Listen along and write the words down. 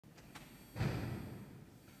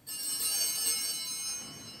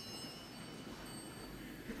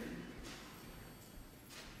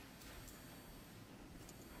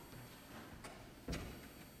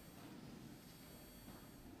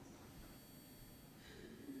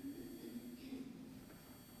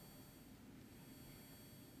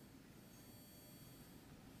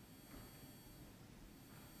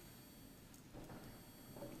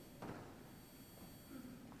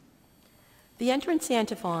The entrance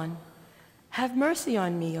antiphon. Have mercy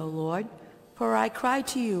on me, O Lord, for I cry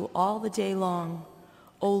to you all the day long.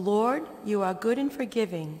 O Lord, you are good and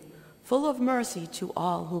forgiving, full of mercy to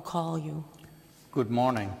all who call you. Good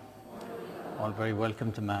morning. All very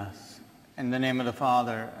welcome to Mass. In the name of the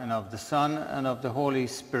Father, and of the Son, and of the Holy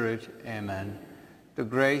Spirit. Amen. The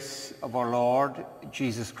grace of our Lord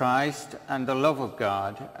Jesus Christ, and the love of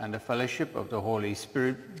God, and the fellowship of the Holy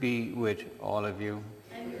Spirit be with all of you.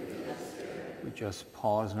 And with your spirit. We just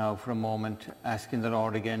pause now for a moment, asking the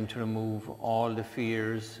Lord again to remove all the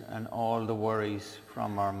fears and all the worries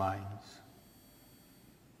from our minds.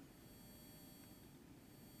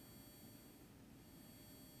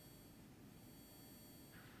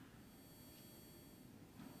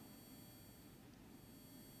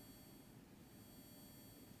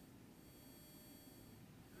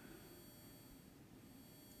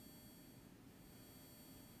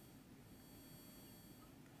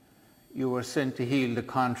 You were sent to heal the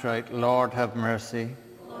contrite. Lord, have mercy.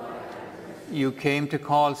 Lord, have mercy. You came to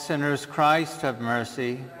call sinners. Christ, have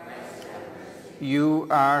mercy. Christ, have mercy. You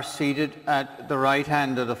are seated at the right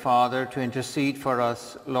hand of the Father to intercede for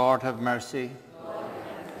us. Lord, have mercy. Lord,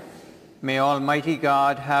 have mercy. May Almighty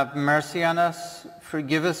God have mercy on us,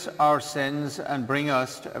 forgive us our sins, and bring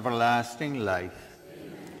us to everlasting life.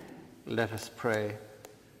 Amen. Let us pray.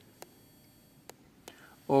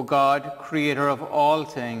 O God, creator of all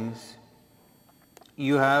things,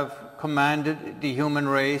 you have commanded the human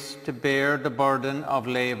race to bear the burden of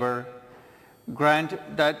labor.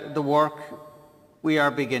 Grant that the work we are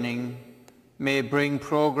beginning may bring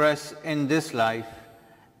progress in this life,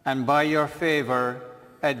 and by your favor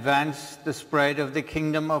advance the spread of the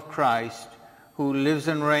kingdom of Christ, who lives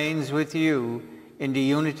and reigns with you in the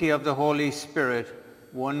unity of the Holy Spirit,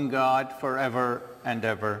 one God, forever and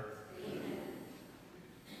ever.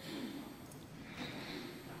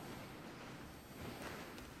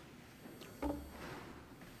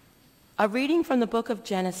 A reading from the book of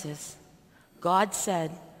Genesis. God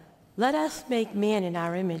said, "Let us make man in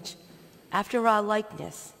our image, after our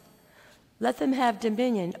likeness. Let them have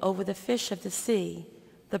dominion over the fish of the sea,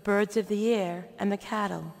 the birds of the air, and the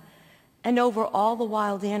cattle, and over all the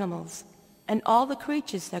wild animals, and all the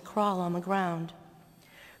creatures that crawl on the ground."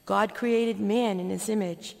 God created man in his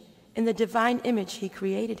image. In the divine image he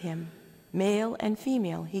created him. Male and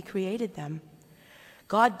female he created them.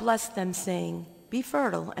 God blessed them, saying, "Be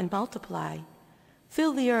fertile and multiply.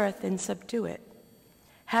 Fill the earth and subdue it.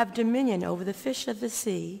 Have dominion over the fish of the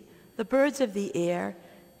sea, the birds of the air,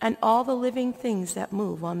 and all the living things that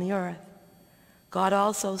move on the earth." God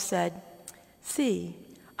also said, "See,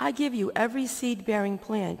 I give you every seed-bearing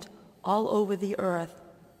plant all over the earth,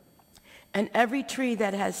 and every tree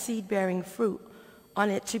that has seed-bearing fruit on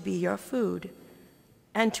it to be your food,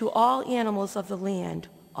 and to all animals of the land,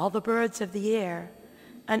 all the birds of the air,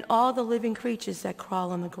 and all the living creatures that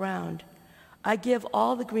crawl on the ground. I give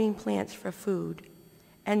all the green plants for food."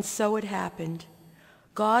 And so it happened.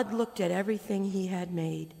 God looked at everything he had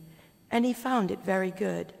made, and he found it very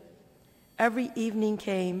good. Every evening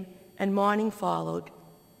came, and morning followed,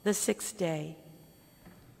 the sixth day.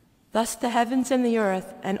 Thus the heavens and the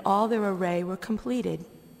earth and all their array were completed.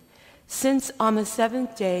 Since on the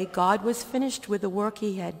seventh day God was finished with the work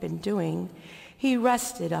he had been doing, he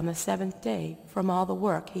rested on the seventh day from all the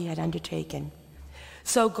work he had undertaken.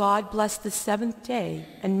 So God blessed the seventh day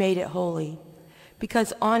and made it holy,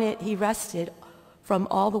 because on it he rested from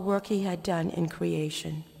all the work he had done in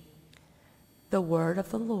creation. The word of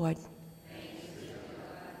the Lord.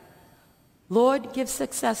 Lord, give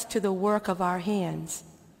success to the work of our hands.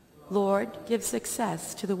 Lord, give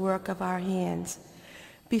success to the work of our hands.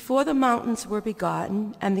 Before the mountains were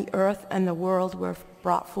begotten, and the earth and the world were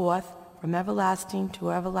brought forth, from everlasting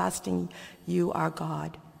to everlasting, you are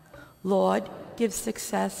God. Lord, give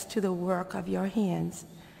success to the work of your hands.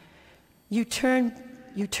 You turn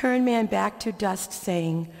man back to dust,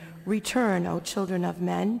 saying, "Return, O children of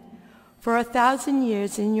men. For 1,000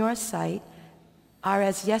 years in your sight are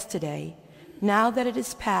as yesterday, now that it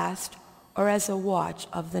is past, or as a watch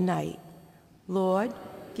of the night." Lord,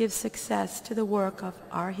 give success to the work of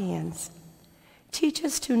our hands. Teach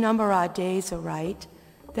us to number our days aright,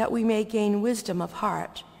 that we may gain wisdom of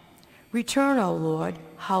heart. Return, O Lord,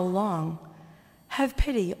 how long? Have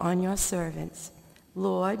pity on your servants.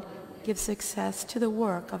 Lord, give success to the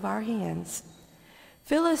work of our hands.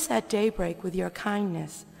 Fill us at daybreak with your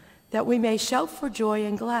kindness, that we may shout for joy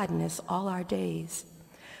and gladness all our days.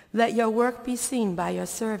 Let your work be seen by your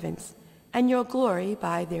servants, and your glory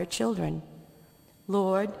by their children.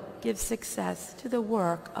 Lord, give success to the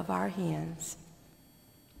work of our hands.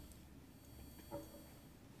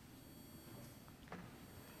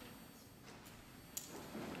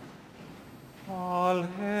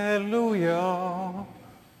 Alleluia.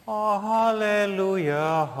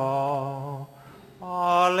 Alleluia.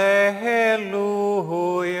 Alleluia.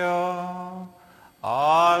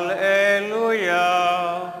 Alleluia.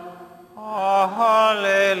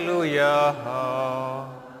 Alleluia.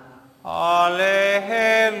 Alleluia.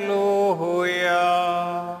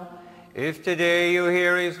 If today you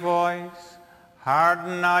hear his voice,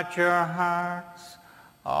 harden not your hearts.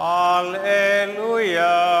 Alleluia.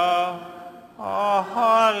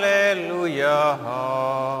 Alleluia.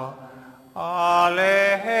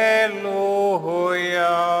 Alleluia.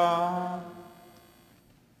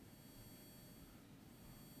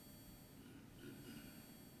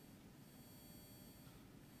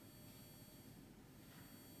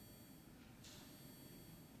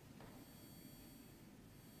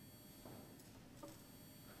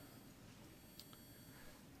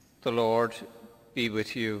 The Lord be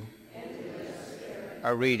with you. And with your spirit.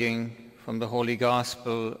 A reading from the Holy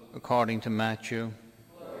Gospel according to Matthew.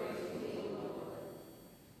 Glory to thee, Lord.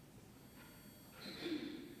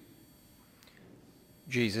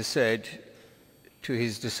 Jesus said to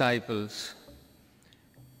his disciples,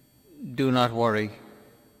 "Do not worry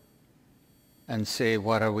and say,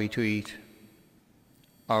 'What are we to eat?'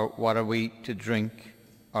 or 'What are we to drink?'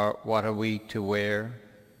 or 'What are we to wear?'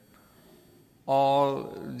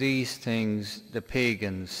 All these things the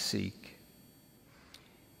pagans seek.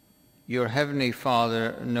 Your heavenly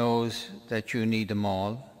Father knows that you need them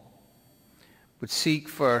all. But seek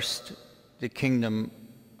first the kingdom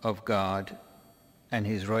of God and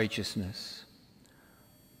his righteousness,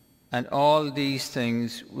 and all these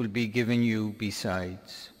things will be given you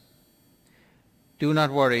besides. Do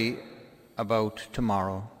not worry about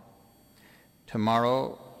tomorrow.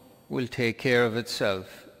 Tomorrow will take care of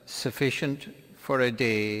itself. Sufficient for a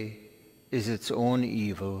day is its own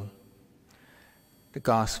evil." The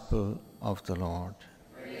Gospel of the Lord.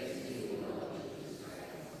 Praise to you, Lord Jesus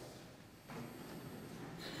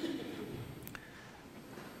Christ.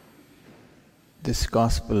 This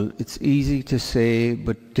Gospel, it's easy to say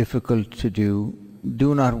but difficult to do.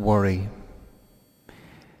 Do not worry.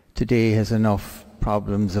 Today has enough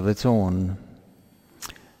problems of its own.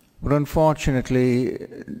 But unfortunately,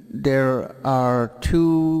 there are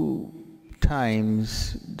two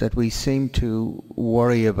times that we seem to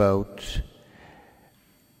worry about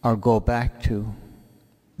or go back to.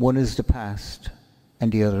 One is the past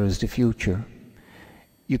and the other is the future.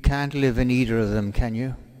 You can't live in either of them, can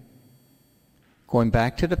you? Going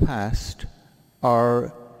back to the past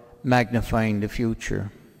or magnifying the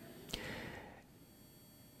future.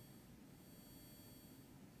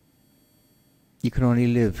 You can only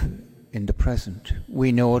live in the present.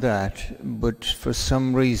 We know that, but for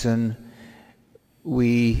some reason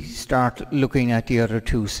we start looking at the other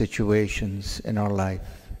two situations in our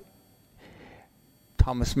life.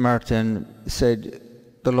 Thomas Merton said,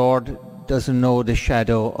 "The Lord doesn't know the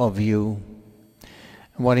shadow of you."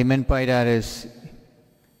 And what he meant by that is,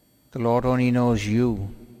 the Lord only knows you.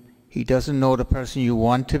 He doesn't know the person you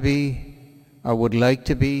want to be or would like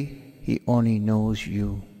to be. He only knows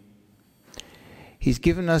you. He's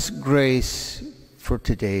given us grace for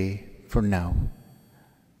today, for now.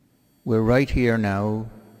 We're right here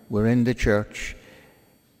now. We're in the church.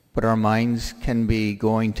 But our minds can be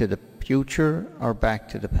going to the future or back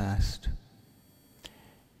to the past.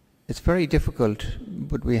 It's very difficult,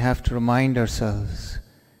 but we have to remind ourselves,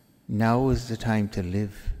 now is the time to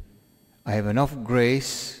live. I have enough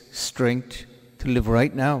grace, strength to live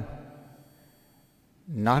right now.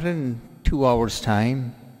 Not in 2 hours'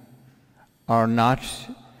 time, or not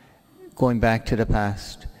going back to the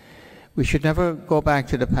past. We should never go back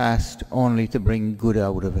to the past only to bring good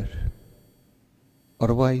out of it.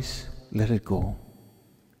 Otherwise, let it go.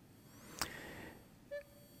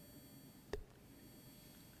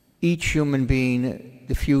 Each human being,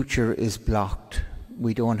 the future is blocked.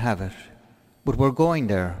 We don't have it. But we're going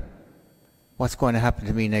there. What's going to happen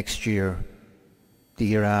to me next year, the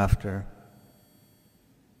year after?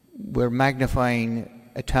 We're magnifying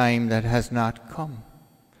a time that has not come.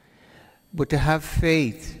 But to have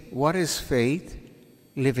faith, what is faith?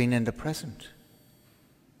 Living in the present.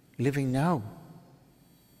 Living now.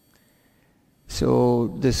 So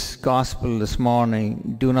this gospel this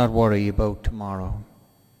morning, do not worry about tomorrow.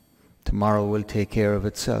 Tomorrow will take care of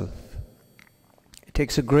itself. It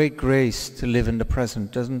takes a great grace to live in the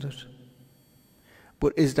present, doesn't it?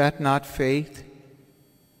 But is that not faith?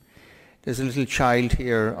 There's a little child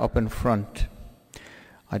here up in front.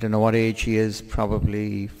 I don't know what age he is,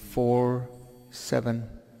 probably 4, 7.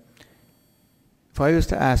 If I was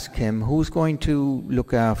to ask him, who's going to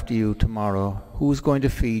look after you tomorrow? Who's going to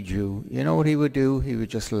feed you? You know what he would do? He would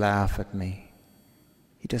just laugh at me.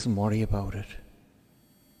 He doesn't worry about it.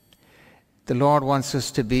 The Lord wants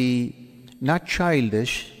us to be not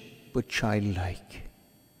childish, but childlike.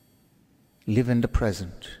 Live in the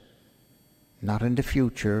present, not in the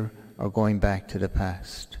future or going back to the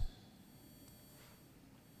past.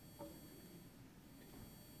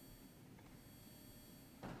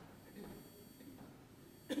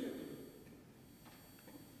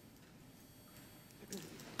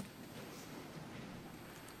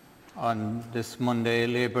 On this Monday,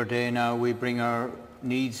 Labour Day now, we bring our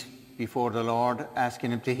needs before the Lord,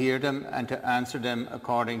 asking him to hear them and to answer them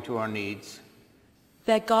according to our needs.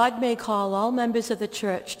 That God may call all members of the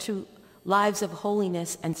Church to lives of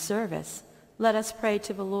holiness and service, let us pray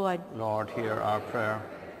to the Lord. Lord, hear our prayer.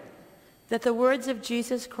 That the words of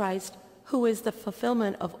Jesus Christ, who is the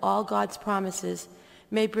fulfillment of all God's promises,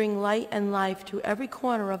 may bring light and life to every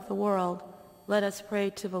corner of the world, let us pray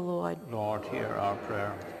to the Lord. Lord, hear our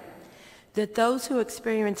prayer. That those who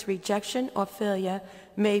experience rejection or failure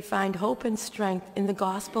may find hope and strength in the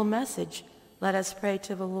gospel message, let us pray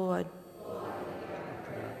to the Lord.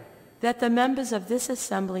 That the members of this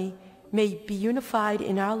assembly may be unified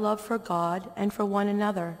in our love for God and for one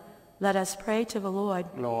another, let us pray to the Lord.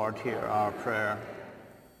 Lord, hear our prayer.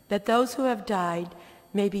 That those who have died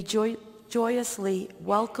may be joyously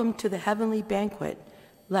welcomed to the heavenly banquet,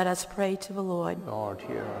 let us pray to the Lord. Lord,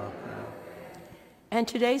 hear our prayer. And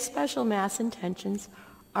today's special Mass intentions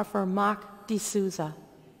are for Mark D'Souza.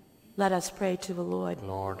 Let us pray to the Lord.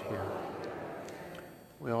 Lord, hear.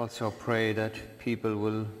 We also pray that people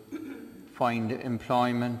will find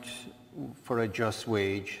employment for a just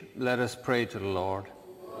wage. Let us pray to the Lord.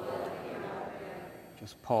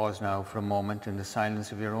 Just pause now for a moment in the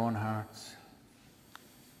silence of your own hearts.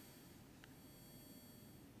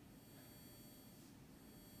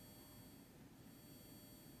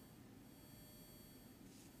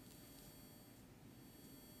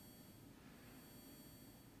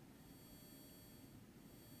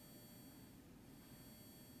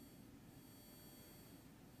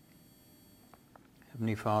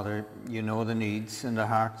 Heavenly Father, you know the needs and the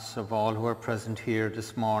hearts of all who are present here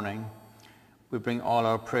this morning. We bring all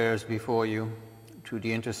our prayers before you through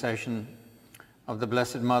the intercession of the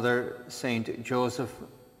Blessed Mother, Saint Joseph,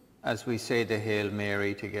 as we say the Hail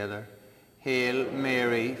Mary together. Hail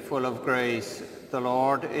Mary, full of grace, the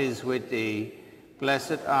Lord is with thee.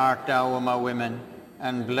 Blessed art thou among women,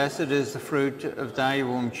 and blessed is the fruit of thy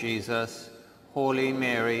womb, Jesus. Holy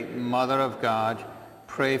Mary, Mother of God,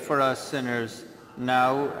 pray for us sinners,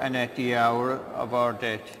 now and at the hour of our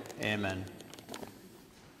death. Amen.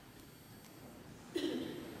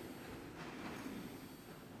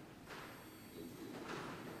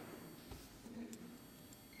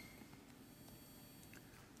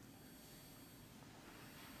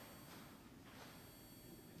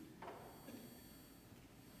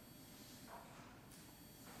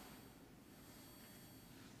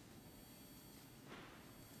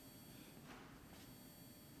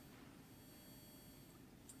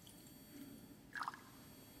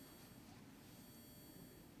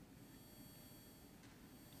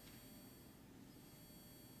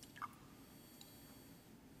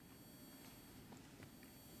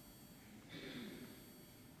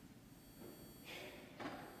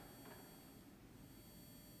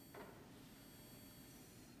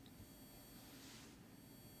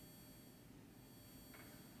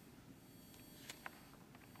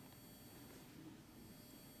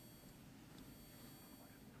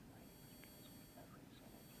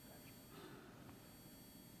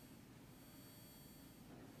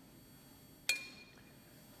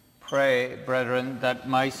 Pray, brethren, that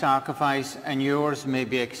my sacrifice and yours may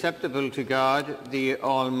be acceptable to God, the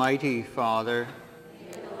Almighty Father.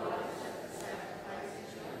 May the Lord accept the sacrifice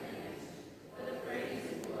at your hands, for the praise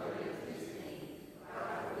and glory of his name,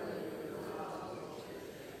 our good and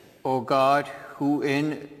all. O God, who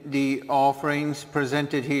in the offerings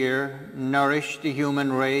presented here nourished the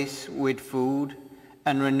human race with food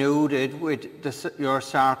and renewed it with your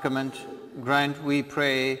sacrament, grant, we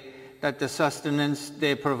pray, that the sustenance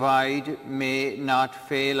they provide may not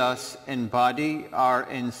fail us in body or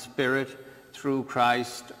in spirit, through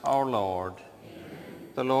Christ our Lord. Amen.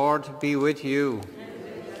 The Lord be with you.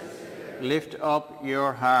 Lift up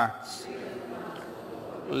your hearts.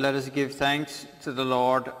 Let us give thanks to the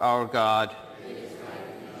Lord our God.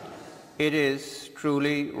 It is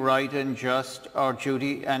truly right and just, our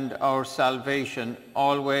duty and our salvation,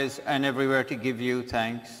 always and everywhere to give you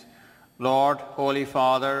thanks. Lord, Holy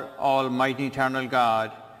Father, Almighty Eternal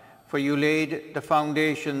God, for you laid the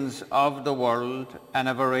foundations of the world and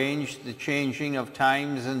have arranged the changing of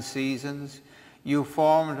times and seasons. You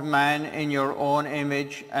formed man in your own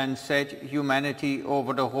image and set humanity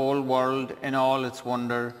over the whole world in all its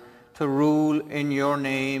wonder, to rule in your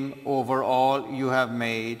name over all you have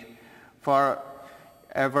made, for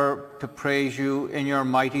ever to praise you in your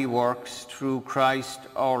mighty works through Christ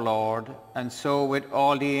our Lord. And so with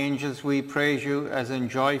all the angels we praise you, as in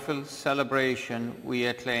joyful celebration we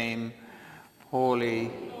acclaim,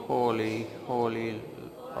 Holy, holy, holy,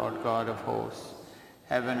 Lord God of hosts.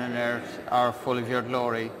 Heaven and earth are full of your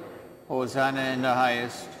glory. Hosanna in the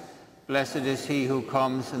highest. Blessed is he who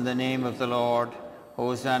comes in the name of the Lord.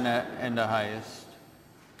 Hosanna in the highest.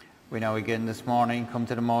 We now again this morning come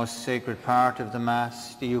to the most sacred part of the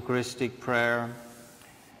Mass, the Eucharistic prayer.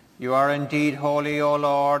 You are indeed holy, O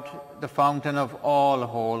Lord, the fountain of all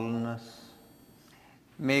holiness.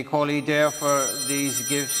 Make holy, therefore, these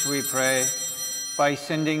gifts, we pray, by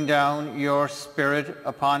sending down your Spirit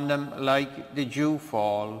upon them like the dew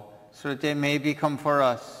fall, so that they may become for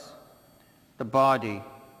us the body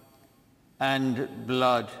and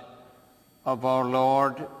blood of our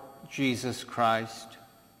Lord Jesus Christ.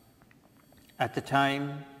 At the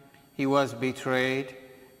time he was betrayed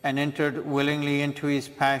and entered willingly into his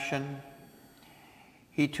passion,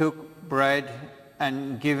 he took bread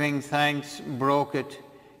and, giving thanks, broke it,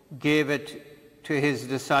 gave it to his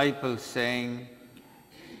disciples, saying,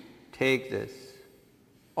 "Take this,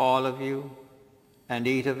 all of you, and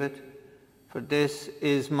eat of it, for this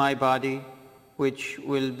is my body, which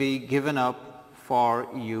will be given up for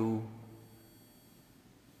you."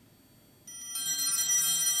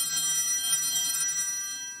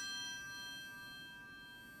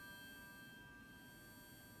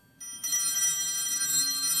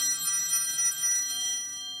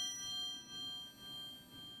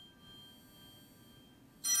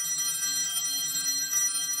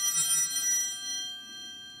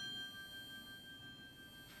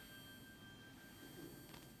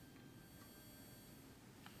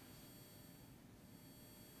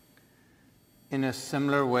 In a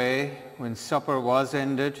similar way, when supper was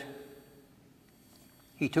ended,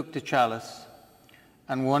 he took the chalice,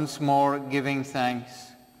 and once more giving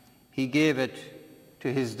thanks, he gave it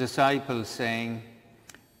to his disciples, saying,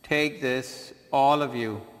 "Take this, all of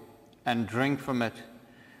you, and drink from it,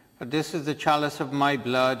 for this is the chalice of my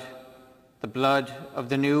blood, the blood of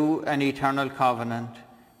the new and eternal covenant,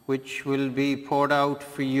 which will be poured out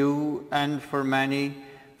for you and for many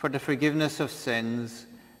for the forgiveness of sins.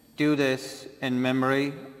 Do this in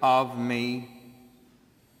memory of me."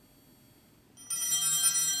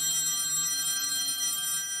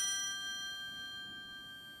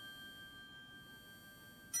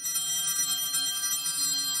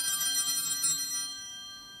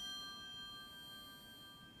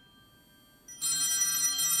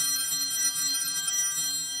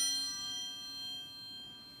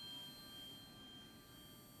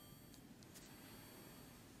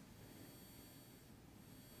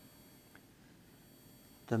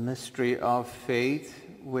 The mystery of faith.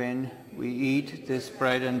 When we eat this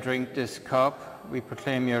bread and drink this cup, we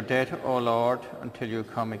proclaim your death, O Lord, until you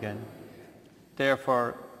come again.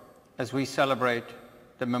 Therefore, as we celebrate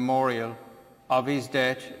the memorial of his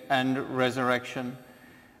death and resurrection,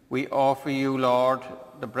 we offer you, Lord,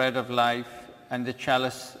 the bread of life and the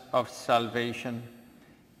chalice of salvation,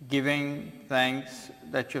 giving thanks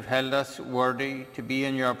that you've held us worthy to be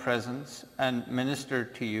in your presence and minister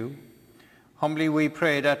to you. Humbly we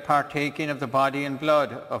pray that, partaking of the body and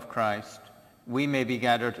blood of Christ, we may be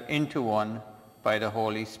gathered into one by the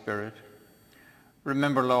Holy Spirit.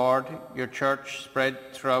 Remember, Lord, your church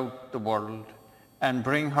spread throughout the world, and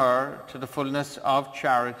bring her to the fullness of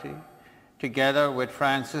charity, together with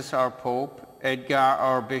Francis our Pope, Edgar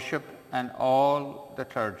our Bishop, and all the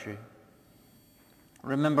clergy.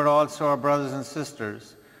 Remember also our brothers and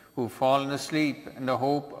sisters who've fallen asleep in the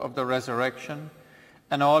hope of the resurrection,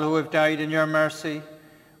 and all who have died in your mercy.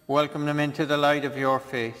 Welcome them into the light of your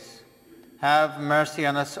face. Have mercy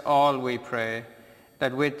on us all, we pray,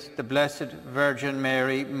 that with the Blessed Virgin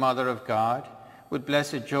Mary, Mother of God, with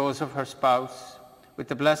blessed Joseph, her spouse, with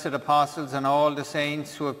the blessed apostles and all the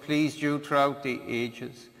saints who have pleased you throughout the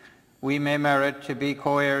ages, we may merit to be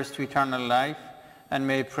co-heirs to eternal life, and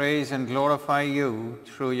may praise and glorify you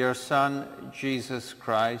through your Son, Jesus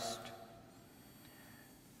Christ.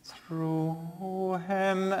 Through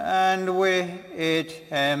him and with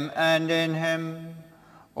him and in him,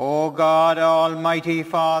 O God, Almighty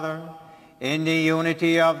Father, in the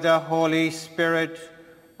unity of the Holy Spirit,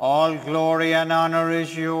 all glory and honor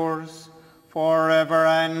is yours forever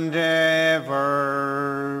and ever.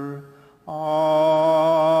 Amen.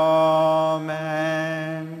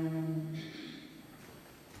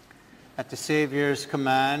 At the Saviour's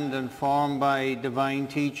command and formed by divine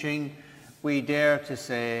teaching, we dare to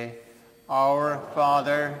say, Our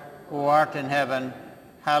Father, who art in heaven,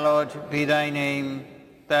 hallowed be thy name.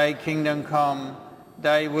 Thy kingdom come,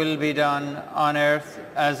 thy will be done on earth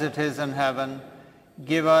as it is in heaven.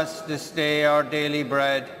 Give us this day our daily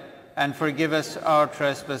bread, and forgive us our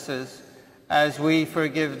trespasses, as we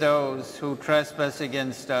forgive those who trespass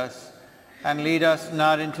against us. And lead us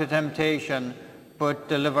not into temptation, but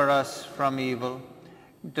deliver us from evil.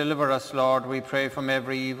 Deliver us, Lord, we pray, from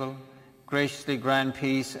every evil. Graciously grant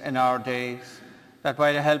peace in our days, that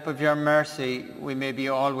by the help of your mercy we may be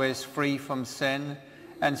always free from sin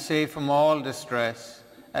and safe from all distress,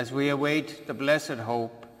 as we await the blessed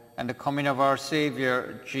hope and the coming of our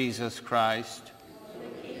Saviour, Jesus Christ.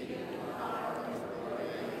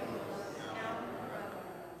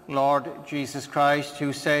 Lord Jesus Christ,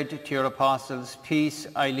 who said to your apostles, Peace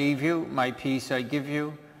I leave you, my peace I give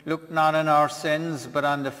you, look not on our sins, but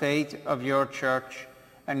on the faith of your church,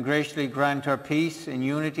 and graciously grant her peace in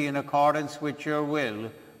unity in accordance with your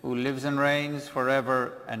will, who lives and reigns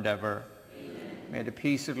forever and ever. Amen. May the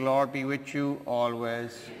peace of the Lord be with you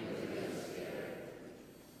always.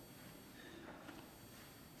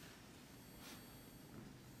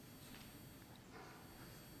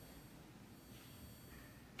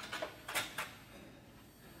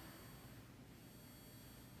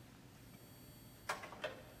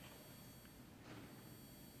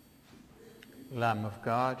 Lamb of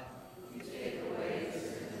God, you take away the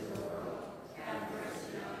sins of the world, have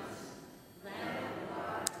mercy on us. Lamb of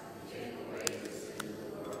God, you take away the sins of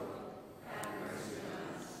the world, have mercy on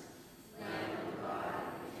us. Lamb of God,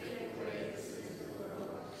 you take away the sins of the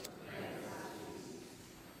world, grant us peace.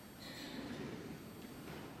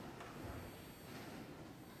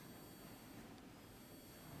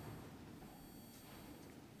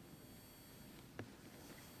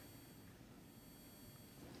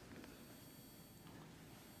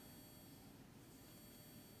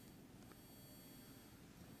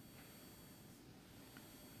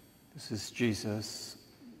 This is Jesus,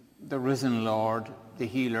 the risen Lord, the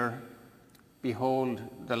healer. Behold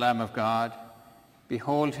the Lamb of God.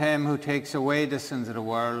 Behold him who takes away the sins of the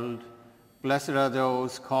world. Blessed are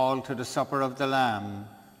those called to the supper of the Lamb.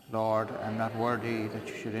 Lord, I am not worthy that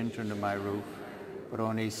you should enter into my roof, but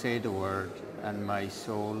only say the word, and my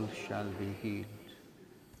soul shall be healed.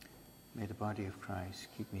 May the body of Christ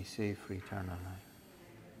keep me safe for eternal life.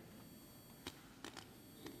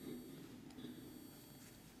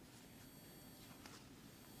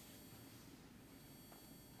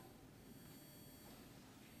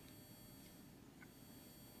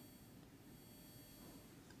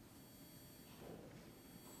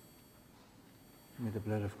 May the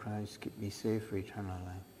blood of Christ keep me safe for eternal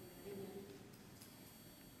life.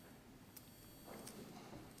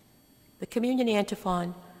 The communion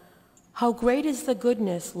antiphon. How great is the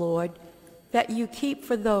goodness, Lord, that you keep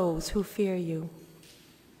for those who fear you.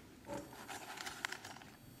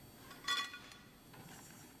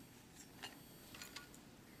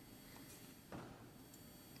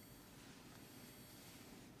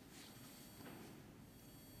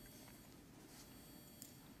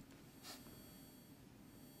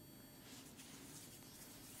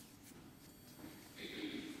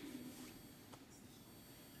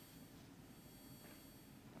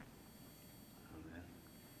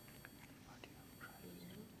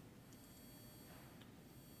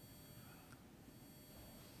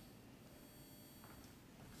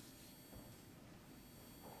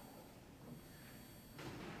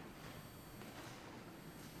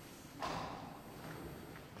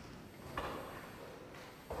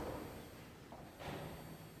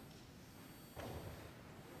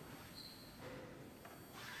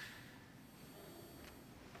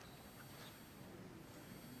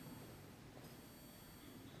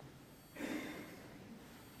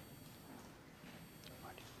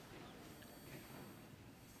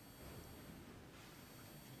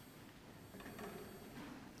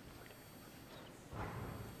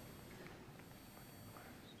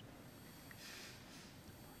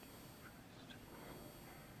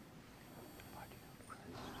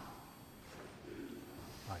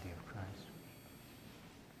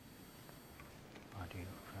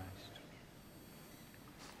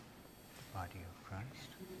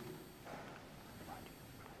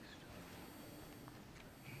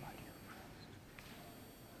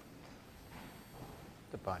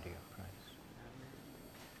 The body of Christ.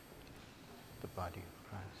 The body of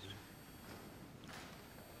Christ.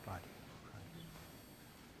 Body of Christ.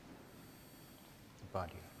 The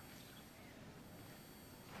body of Christ.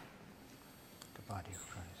 The body of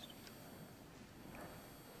Christ.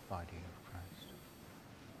 Body of Christ.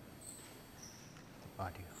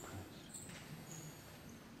 body of Christ.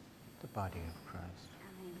 The body of Christ.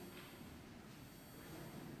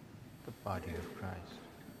 The body of Christ.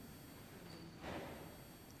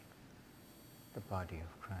 The body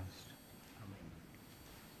of Christ.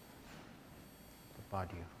 The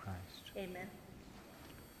body of Christ. Amen.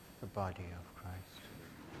 The body of Christ.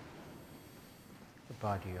 The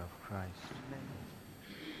body of Christ.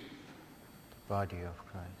 The body of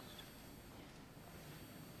Christ.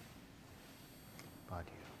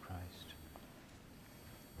 Body of Christ.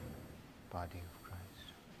 Body of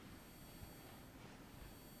Christ.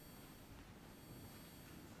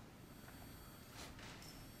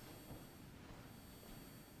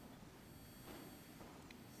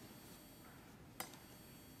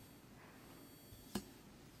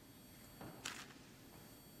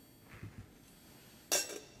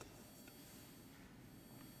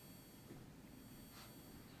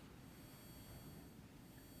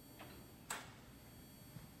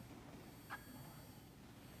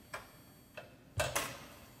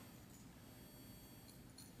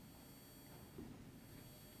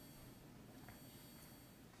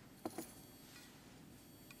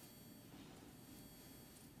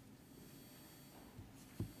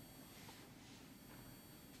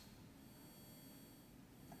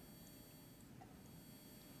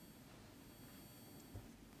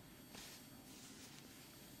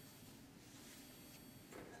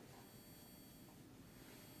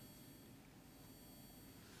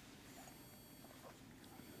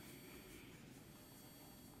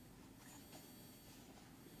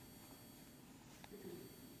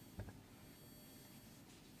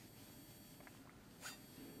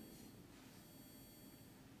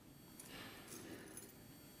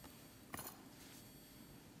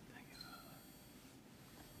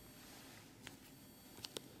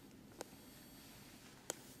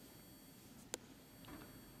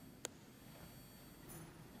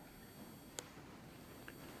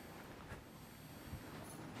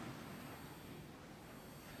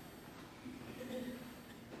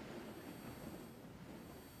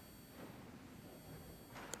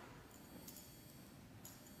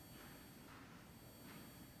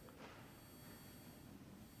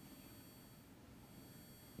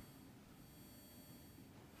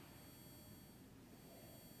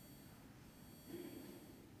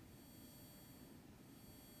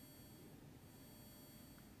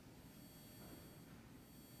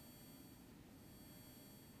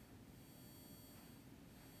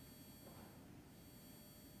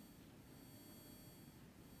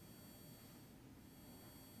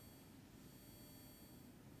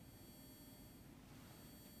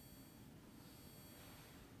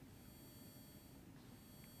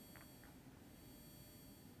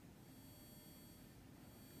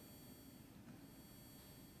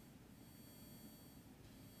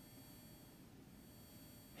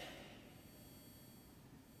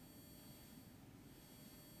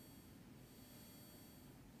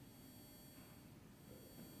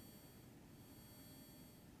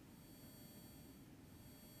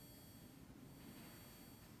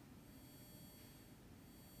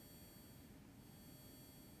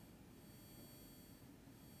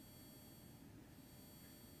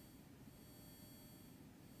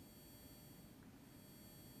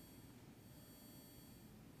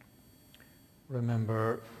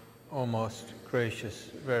 Remember, O most gracious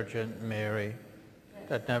Virgin Mary,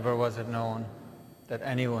 that never was it known that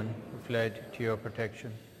anyone who fled to your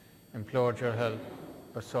protection, implored your help,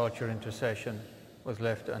 or sought your intercession was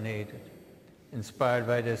left unaided. Inspired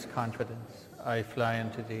by this confidence, I fly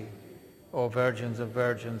unto thee. O Virgins of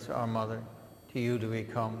Virgins, our Mother, to you do we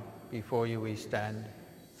come, before you we stand,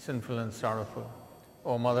 sinful and sorrowful.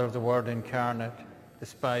 O Mother of the Word incarnate,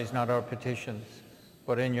 despise not our petitions,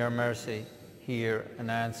 but in your mercy hear and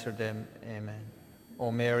answer them. Amen.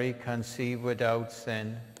 O Mary, conceived without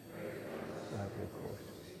sin,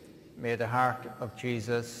 may the heart of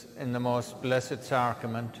Jesus in the most blessed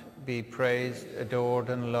sacrament be praised, adored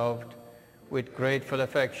and loved with grateful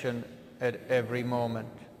affection at every moment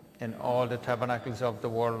in all the tabernacles of the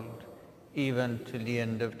world, even to the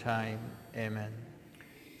end of time. Amen.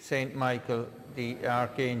 Saint Michael, the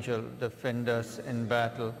Archangel, defend us in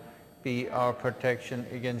battle. Be our protection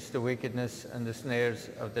against the wickedness and the snares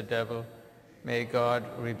of the devil. May God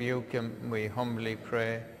rebuke him, we humbly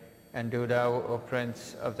pray. And do thou, O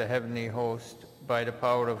Prince of the heavenly host, by the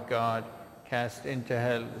power of God, cast into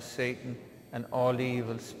hell Satan and all the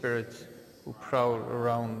evil spirits who prowl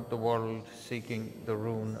around the world seeking the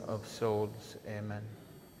ruin of souls. Amen.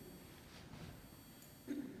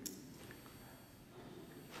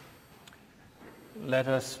 Let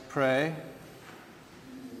us pray.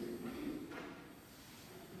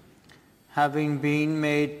 Having been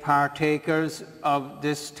made partakers of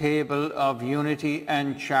this table of unity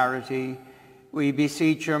and charity, we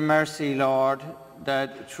beseech your mercy, Lord,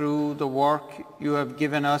 that through the work you have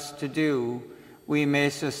given us to do, we may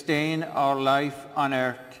sustain our life on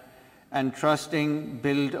earth and trusting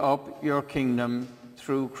build up your kingdom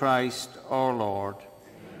through Christ our Lord.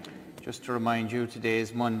 Just to remind you, today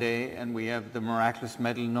is Monday and we have the Miraculous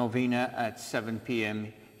Medal Novena at 7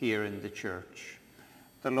 p.m. here in the church.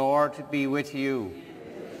 The Lord be with you.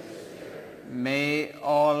 May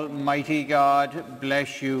Almighty God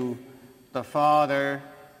bless you, the Father,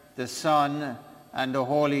 the Son, and the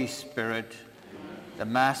Holy Spirit. The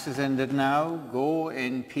Mass is ended now. Go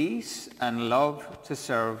in peace and love to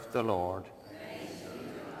serve the Lord.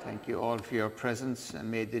 Thank you all for your presence,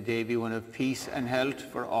 and may the day be one of peace and health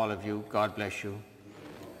for all of you. God bless you.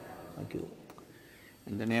 Thank you.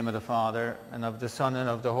 In the name of the Father, and of the Son, and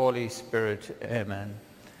of the Holy Spirit. Amen.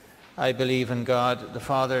 I believe in God, the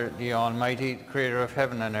Father, the Almighty, creator of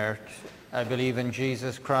heaven and earth. I believe in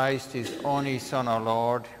Jesus Christ, his only Son, our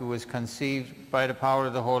Lord, who was conceived by the power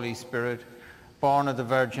of the Holy Spirit, born of the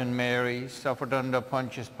Virgin Mary, suffered under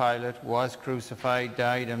Pontius Pilate, was crucified,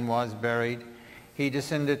 died, and was buried. He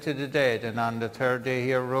descended to the dead, and on the third day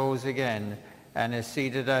he arose again, and is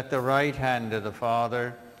seated at the right hand of the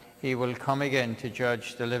Father. He will come again to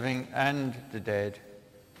judge the living and the dead.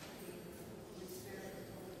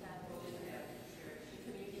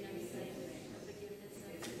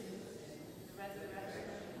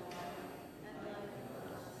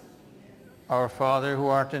 Our Father, who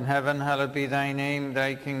art in heaven, hallowed be thy name.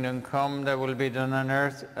 Thy kingdom come, thy will be done on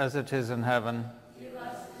earth as it is in heaven. Give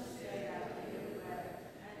us this day our daily bread,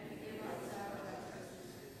 and forgive us our trespasses,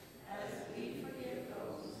 as we forgive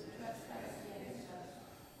those who trespass against us.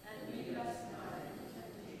 And lead us not into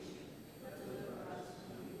temptation, but deliver us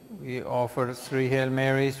from evil. We offer 3 Hail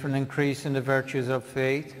Marys for an increase in the virtues of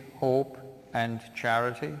faith, hope, and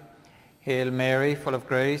charity. Hail Mary, full of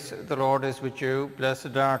grace, the Lord is with you.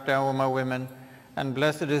 Blessed art thou among women, and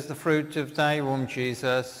blessed is the fruit of thy womb,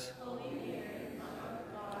 Jesus. Holy Mary, Mother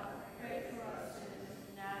of God, pray for us sinners,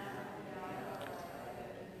 now and at the hour of our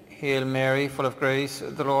death. Hail Mary, full of grace,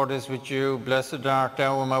 the Lord is with you. Blessed art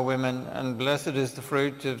thou among women, and blessed is the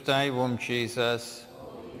fruit of thy womb, Jesus.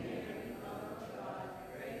 Holy Mary, Mother of God,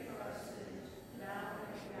 pray for us sinners, now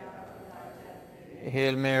and at the hour of our death.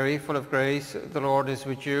 Hail Mary, full of grace, the Lord is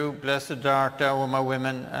with you. Blessed art thou among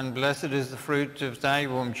women, and blessed is the fruit of thy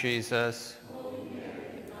womb, Jesus. Holy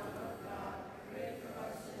Mary, Mother of God, pray for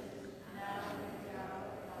us sinners, now and at the hour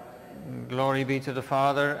of our death. Glory be to the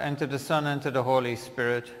Father, and to the Son, and to the Holy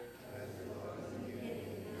Spirit.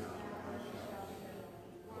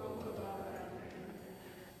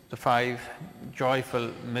 The 5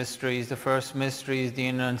 joyful mysteries. The first mystery is the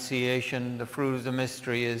Annunciation. The fruit of the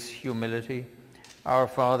mystery is humility. Our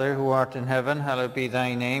Father, who art in heaven, hallowed be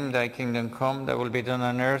thy name. Thy kingdom come, thy will be done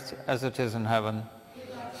on earth as it is in heaven.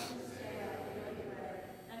 Give us this day our daily bread,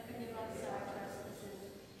 and forgive us our trespasses,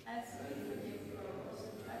 as we forgive those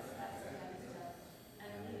who trespass against us.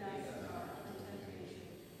 And lead us not into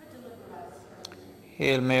temptation, but deliver us from evil.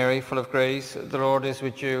 Hail Mary, full of grace, the Lord is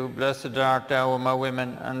with you. Blessed art thou among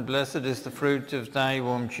women, and blessed is the fruit of thy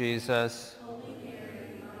womb, Jesus. Holy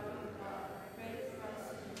Mary, Mother of God, pray for us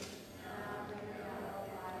sinners, now and at the hour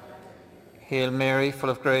of our death. Hail Mary, full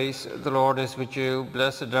of grace, the Lord is with you.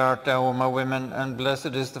 Blessed art thou among women, and blessed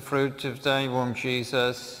is the fruit of thy womb,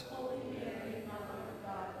 Jesus. Holy Mary, Mother of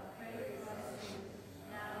God, pray for us sinners,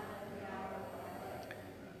 now and at the hour of our death.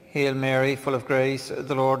 Hail Mary, full of grace,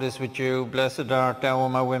 the Lord is with you. Blessed art thou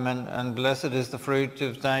among women, and blessed is the fruit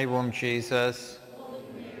of thy womb, Jesus. Holy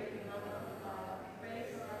Mary, Mother of God, pray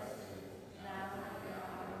for us sinners, now and at the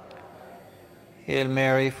hour of our death. Hail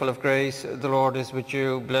Mary, full of grace, the Lord is with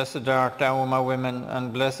you. Blessed art thou among women,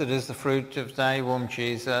 and blessed is the fruit of thy womb,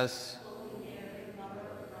 Jesus. Holy Mary, Mother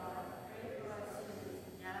of God, pray for us sinners,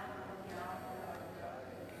 now and at the hour of our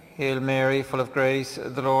death. Hail Mary, full of grace,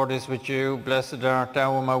 the Lord is with you. Blessed art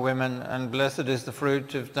thou among women, and blessed is the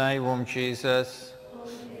fruit of thy womb, Jesus.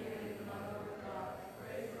 Holy Mary, Mother of God,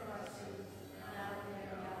 pray for us sinners, now and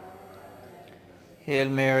at the hour of our death. Hail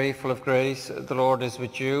Mary, full of grace, the Lord is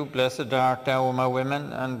with you. Blessed art thou among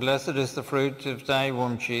women, and blessed is the fruit of thy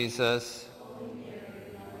womb, Jesus. Holy Mary,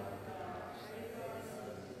 Mother of God, pray for us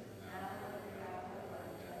sinners, now and at the hour of our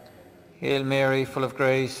death. Hail Mary, full of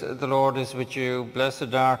grace, the Lord is with you.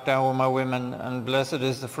 Blessed art thou among women, and blessed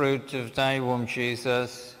is the fruit of thy womb,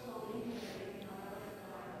 Jesus. Holy Mary, Mother of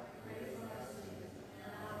God, pray for us sinners,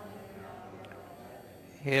 now and at the hour of our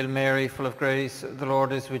death. Hail Mary, full of grace, the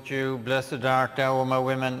Lord is with you. Blessed art thou among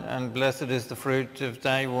women, and blessed is the fruit of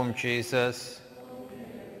thy womb, Jesus. Holy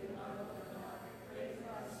Mary, Mother of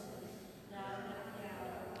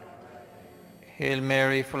Hail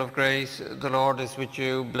Mary, full of grace, the Lord is with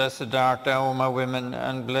you. Blessed art thou among women,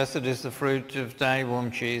 and blessed is the fruit of thy womb,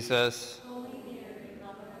 Jesus.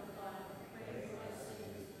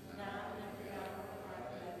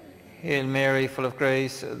 Hail Mary, full of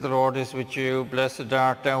grace, the Lord is with you. Blessed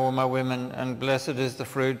art thou among women, and blessed is the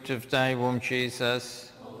fruit of thy womb, Jesus.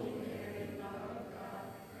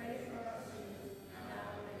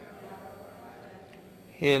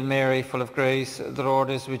 Hail Mary, full of grace, the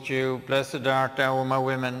Lord is with you. Blessed art thou among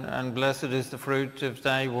women, and blessed is the fruit of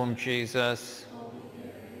thy womb, Jesus.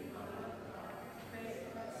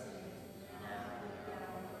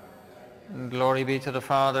 And glory be to the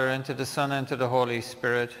Father, and to the Son, and to the Holy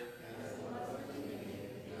Spirit.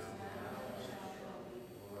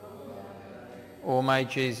 O my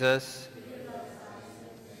Jesus,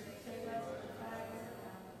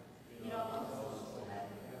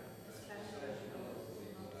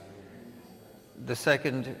 the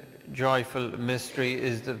second joyful mystery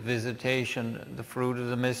is the visitation. The fruit of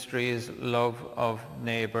the mystery is love of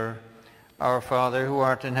neighbour. Our Father, who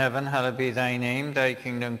art in heaven, hallowed be thy name. Thy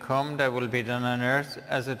kingdom come, thy will be done on earth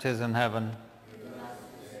as it is in heaven.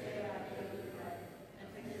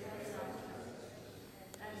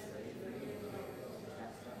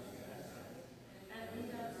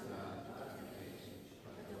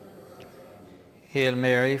 Hail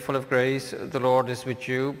Mary, full of grace, the Lord is with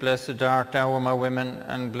you. Blessed art thou among women,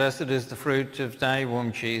 and blessed is the fruit of thy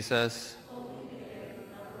womb, Jesus.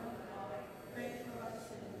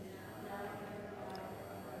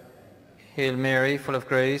 Hail Mary, full of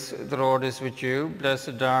grace, the Lord is with you.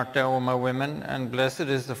 Blessed art thou among women, and blessed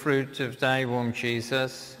is the fruit of thy womb,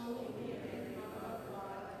 Jesus.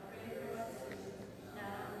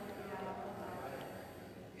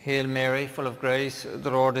 Hail Mary, full of grace, the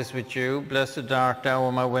Lord is with you. Blessed art thou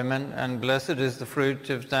among women, and blessed is the fruit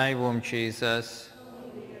of thy womb, Jesus.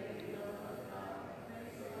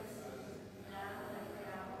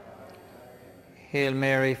 Hail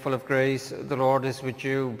Mary, full of grace, the Lord is with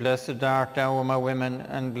you. Blessed art thou among women,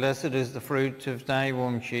 and blessed is the fruit of thy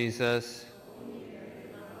womb, Jesus.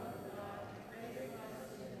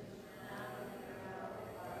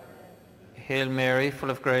 Hail Mary, full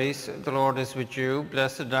of grace, the Lord is with you.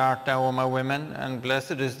 Blessed art thou among women, and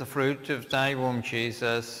blessed is the fruit of thy womb,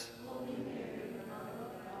 Jesus.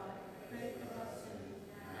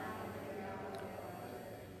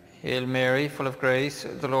 Hail Mary, full of grace,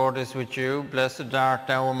 the Lord is with you. Blessed art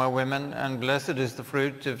thou among women, and blessed is the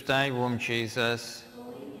fruit of thy womb, Jesus.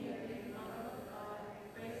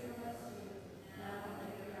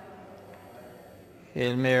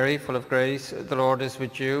 Hail Mary, full of grace, the Lord is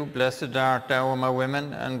with you. Blessed art thou among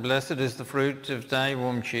women, and blessed is the fruit of thy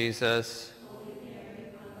womb, Jesus.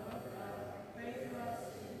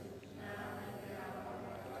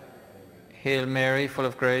 Hail Mary, full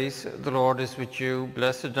of grace, the Lord is with you.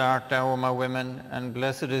 Blessed art thou among women, and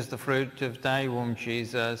blessed is the fruit of thy womb,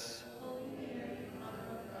 Jesus.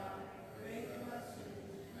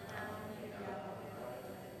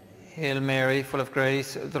 Hail Mary, full of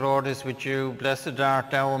grace, the Lord is with you. Blessed art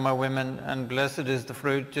thou among women, and blessed is the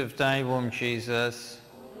fruit of thy womb, Jesus.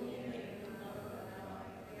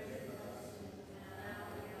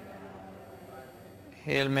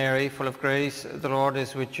 Hail Mary, full of grace, the Lord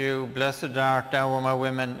is with you. Blessed art thou among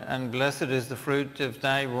women, and blessed is the fruit of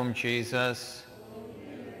thy womb, Jesus.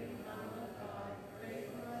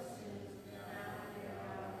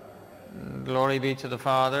 Glory be to the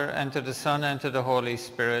Father, and to the Son, and to the Holy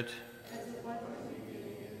Spirit.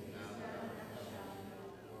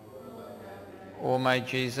 O my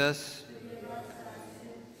Jesus,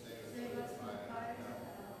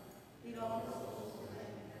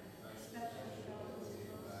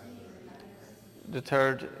 the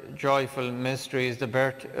third joyful mystery is the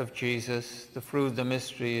birth of Jesus. The fruit of the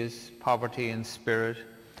mystery is poverty in spirit.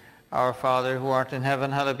 Our Father, who art in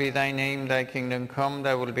heaven, hallowed be thy name. Thy kingdom come,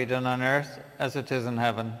 thy will be done on earth as it is in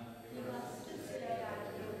heaven. Give us this day our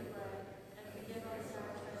daily bread, and forgive us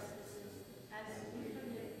our trespasses, as we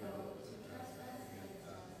forgive those who trespass against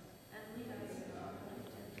us. And lead us not into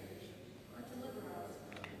temptation, but deliver us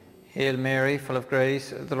from evil. Hail Mary, full of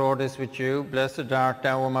grace, the Lord is with you. Blessed art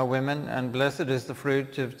thou among women, and blessed is the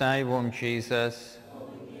fruit of thy womb, Jesus.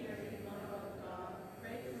 Holy Mary, Mother of God,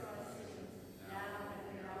 pray for us sinners, now and at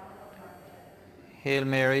the hour of our death. Hail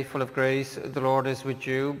Mary, full of grace, the Lord is with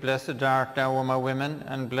you. Blessed art thou among women,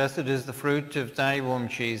 and blessed is the fruit of thy womb,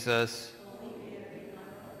 Jesus. Holy Mary,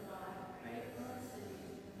 Mother of God, pray for us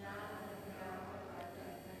sinners, now and at the hour of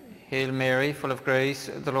our death. Hail Mary, full of grace,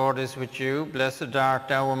 the Lord is with you. Blessed art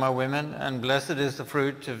thou among women, and blessed is the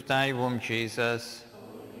fruit of thy womb, Jesus.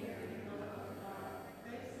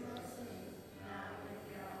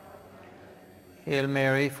 Hail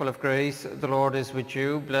Mary, full of grace, the Lord is with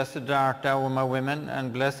you. Blessed art thou among women,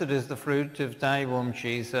 and blessed is the fruit of thy womb,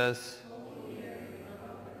 Jesus.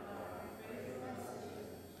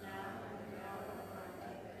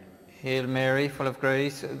 Hail Mary, full of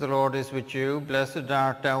grace, the Lord is with you. Blessed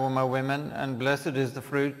art thou among women, and blessed is the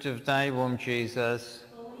fruit of thy womb, Jesus.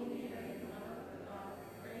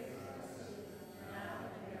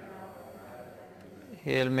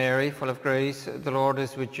 Hail Mary, full of grace, the Lord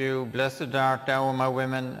is with you. Blessed art thou among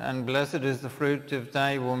women, and blessed is the fruit of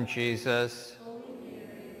thy womb, Jesus.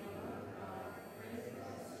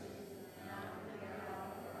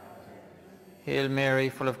 Hail Mary,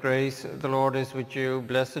 full of grace, the Lord is with you.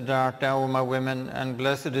 Blessed art thou among women, and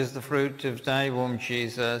blessed is the fruit of thy womb,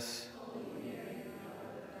 Jesus.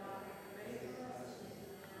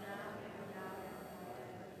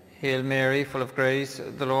 Hail Mary, full of grace,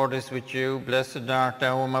 the Lord is with you. Blessed art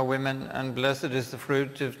thou among women, and blessed is the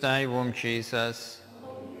fruit of thy womb, Jesus.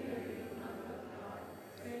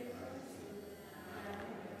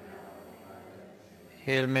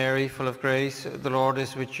 Hail Mary, full of grace, the Lord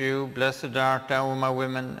is with you. Blessed art thou among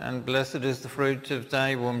women, and blessed is the fruit of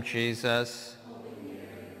thy womb, Jesus.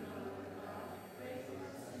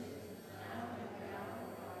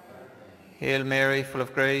 Hail Mary, full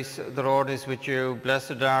of grace, the Lord is with you.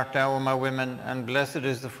 Blessed art thou among women, and blessed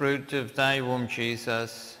is the fruit of thy womb,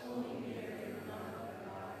 Jesus.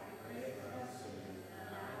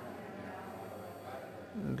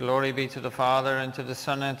 Glory be to the Father, and to the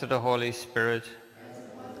Son, and to the Holy Spirit.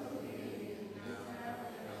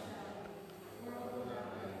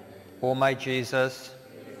 O my Jesus,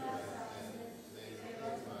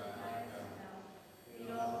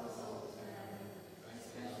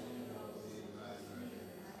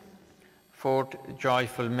 fourth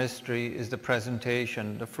joyful mystery is the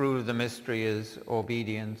presentation. The fruit of the mystery is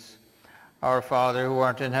obedience. Our Father, who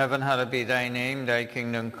art in heaven, hallowed be thy name. Thy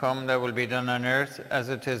kingdom come, thy will be done on earth as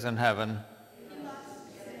it is in heaven.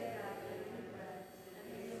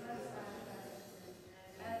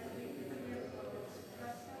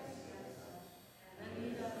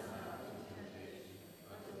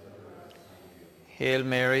 Hail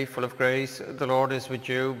Mary, full of grace, the Lord is with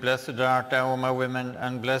you. Blessed art thou among women,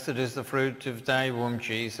 and blessed is the fruit of thy womb,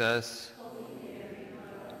 Jesus.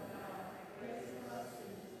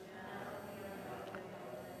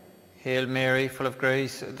 Hail Mary, full of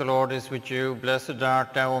grace, the Lord is with you. Blessed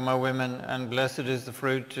art thou among women, and blessed is the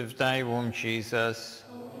fruit of thy womb, Jesus.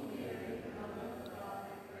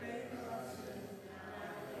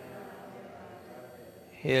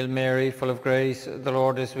 Hail Mary, full of grace, the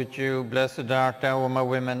Lord is with you. Blessed art thou among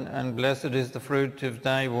women, and blessed is the fruit of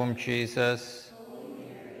thy womb, Jesus.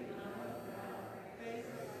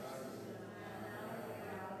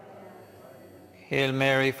 Hail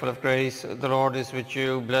Mary, full of grace, the Lord is with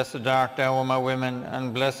you. Blessed art thou among women,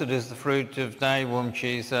 and blessed is the fruit of thy womb,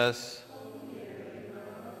 Jesus.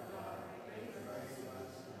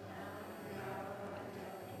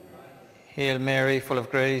 Hail Mary, full of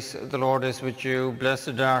grace, the Lord is with you.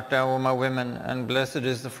 Blessed art thou among women, and blessed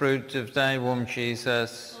is the fruit of thy womb,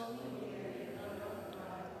 Jesus.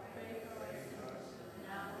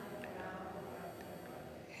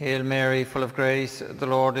 Hail Mary, full of grace, the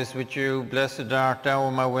Lord is with you. Blessed art thou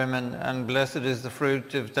among women, and blessed is the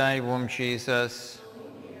fruit of thy womb, Jesus.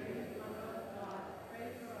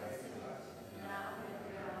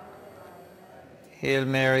 Hail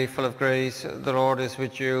Mary, full of grace, the Lord is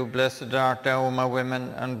with you. Blessed art thou among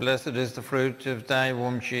women, and blessed is the fruit of thy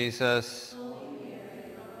womb, Jesus.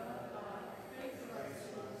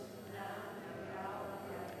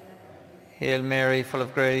 Hail Mary, full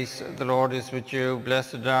of grace, the Lord is with you.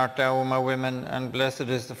 Blessed art thou among women, and blessed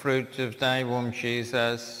is the fruit of thy womb,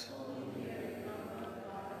 Jesus.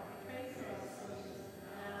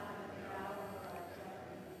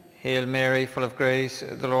 Hail Mary, full of grace,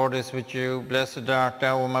 the Lord is with you. Blessed art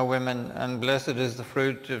thou among women, and blessed is the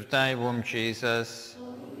fruit of thy womb, Jesus.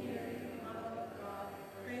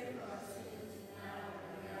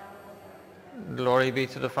 Glory be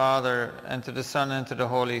to the Father, and to the Son, and to the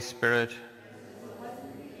Holy Spirit.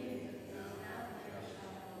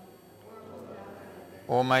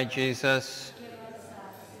 O my Jesus,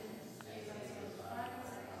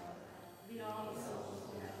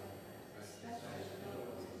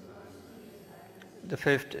 the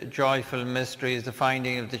fifth joyful mystery is the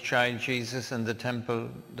finding of the child Jesus in the temple.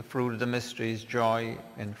 The fruit of the mystery is joy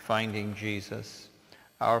in finding Jesus.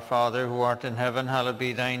 Our Father, who art in heaven, hallowed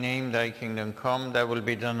be thy name. Thy kingdom come, thy will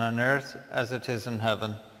be done on earth as it is in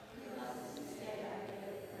heaven.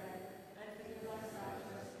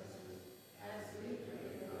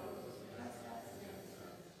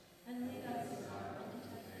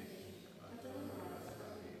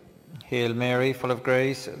 Hail Mary, full of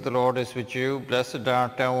grace, the Lord is with you. Blessed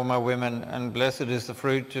art thou among women, and blessed is the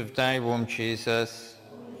fruit of thy womb, Jesus.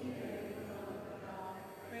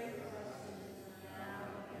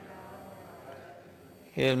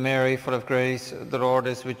 Hail Mary, full of grace, the Lord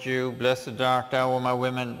is with you. Blessed art thou among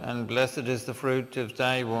women, and blessed is the fruit of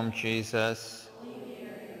thy womb, Jesus.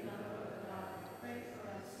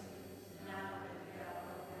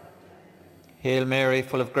 Hail Mary,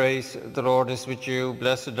 full of grace, the Lord is with you.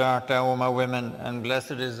 Blessed art thou among women, and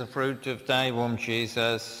blessed is the fruit of thy womb,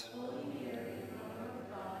 Jesus.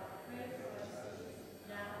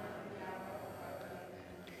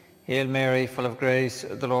 Hail Mary, full of grace,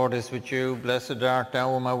 the Lord is with you. Blessed art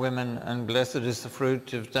thou among women, and blessed is the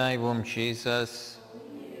fruit of thy womb, Jesus.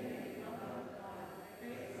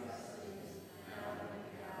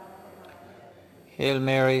 Hail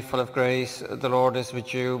Mary, full of grace, the Lord is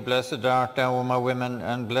with you. Blessed art thou among women,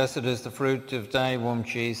 and blessed is the fruit of thy womb,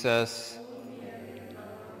 Jesus.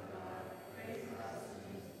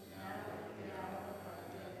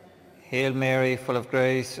 Hail Mary, full of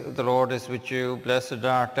grace, the Lord is with you. Blessed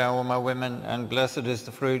art thou among women, and blessed is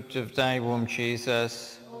the fruit of thy womb,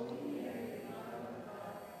 Jesus.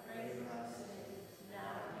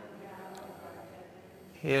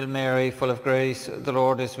 Hail Mary, full of grace, the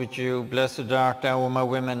Lord is with you. Blessed art thou among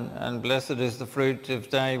women, and blessed is the fruit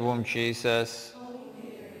of thy womb, Jesus.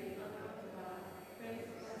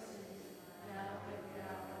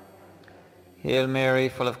 Hail Mary,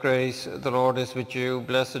 full of grace, the Lord is with you.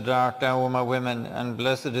 Blessed art thou among women, and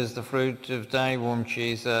blessed is the fruit of thy womb,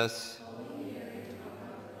 Jesus.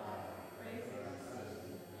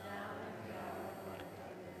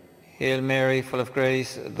 Hail Mary, full of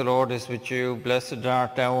grace, the Lord is with you. Blessed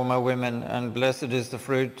art thou among women, and blessed is the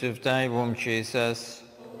fruit of thy womb, Jesus.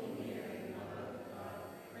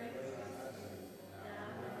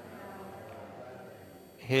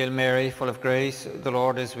 Hail Mary, full of grace, the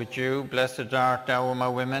Lord is with you. Blessed art thou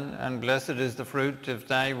among women, and blessed is the fruit of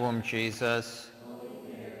thy womb, Jesus.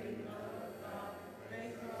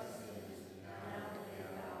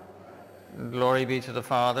 Glory be to the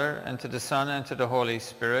Father, and to the Son, and to the Holy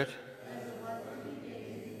Spirit.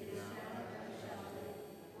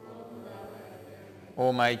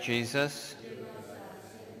 O my Jesus,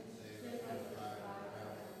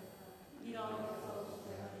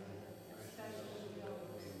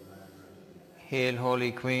 hail,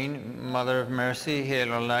 Holy Queen, Mother of Mercy,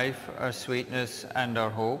 hail our life, our sweetness, and our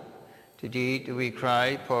hope. To thee do we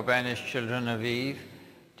cry, poor banished children of Eve.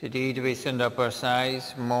 To thee do we send up our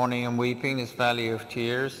sighs, mourning and weeping this valley of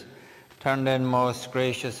tears. Turn then, most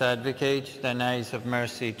gracious Advocate, thine eyes of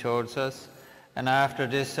mercy towards us, and after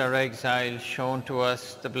this our exile, shown to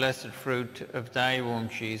us the blessed fruit of thy womb,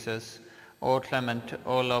 Jesus. O clement,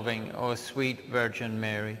 O loving, O sweet Virgin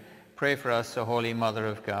Mary, pray for us, O Holy Mother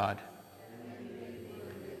of God.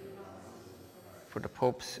 For the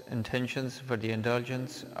Pope's intentions, for the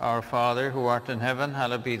indulgence. Our Father, who art in heaven,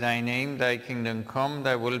 hallowed be thy name. Thy kingdom come,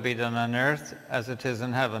 thy will be done on earth as it is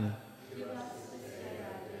in heaven. Give us this day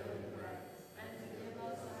our daily bread, and forgive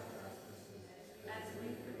us our trespasses, as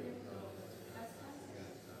we forgive those who trespass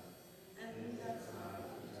against us. And lead us not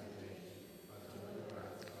into temptation, but deliver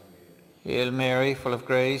us from evil. Hail Mary, full of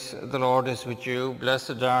grace, the Lord is with you.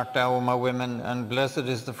 Blessed art thou among women, and blessed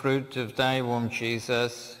is the fruit of thy womb,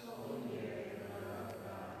 Jesus.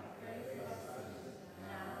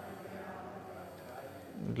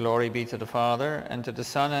 Glory be to the Father, and to the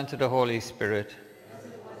Son, and to the Holy Spirit.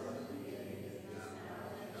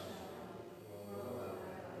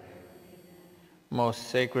 Most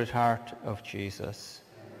Sacred Heart of Jesus.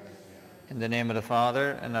 In the name of the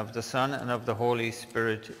Father, and of the Son, and of the Holy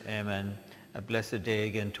Spirit. Amen. A blessed day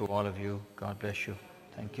again to all of you. God bless you.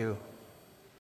 Thank you.